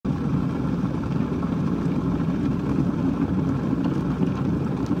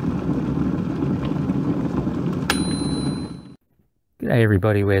G'day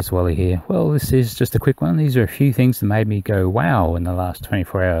everybody, where's Wally here? Well, this is just a quick one. These are a few things that made me go wow in the last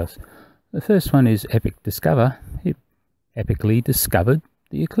 24 hours. The first one is EPIC DSCOVR. It epically discovered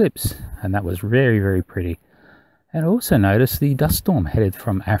the eclipse, and that was very, very pretty. And I also noticed the dust storm headed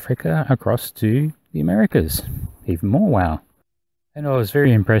from Africa across to the Americas. Even more wow. And I was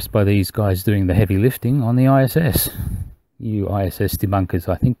very impressed by these guys doing the heavy lifting on the ISS. You ISS debunkers,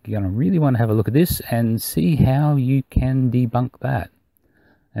 I think you're going to really want to have a look at this and see how you can debunk that.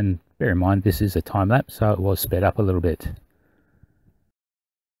 And bear in mind, this is a time lapse, so it was sped up a little bit.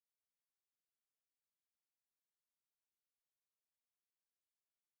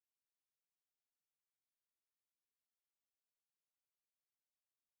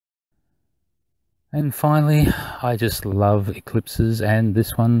 And finally, I just love eclipses, and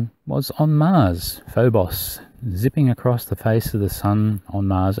this one was on Mars, Phobos, zipping across the face of the sun on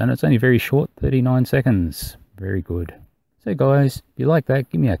Mars, and it's only very short, 39 seconds. Very good. So guys, if you like that,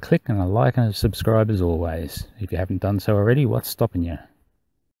 give me a click and a like and a subscribe as always. If you haven't done so already, what's stopping you?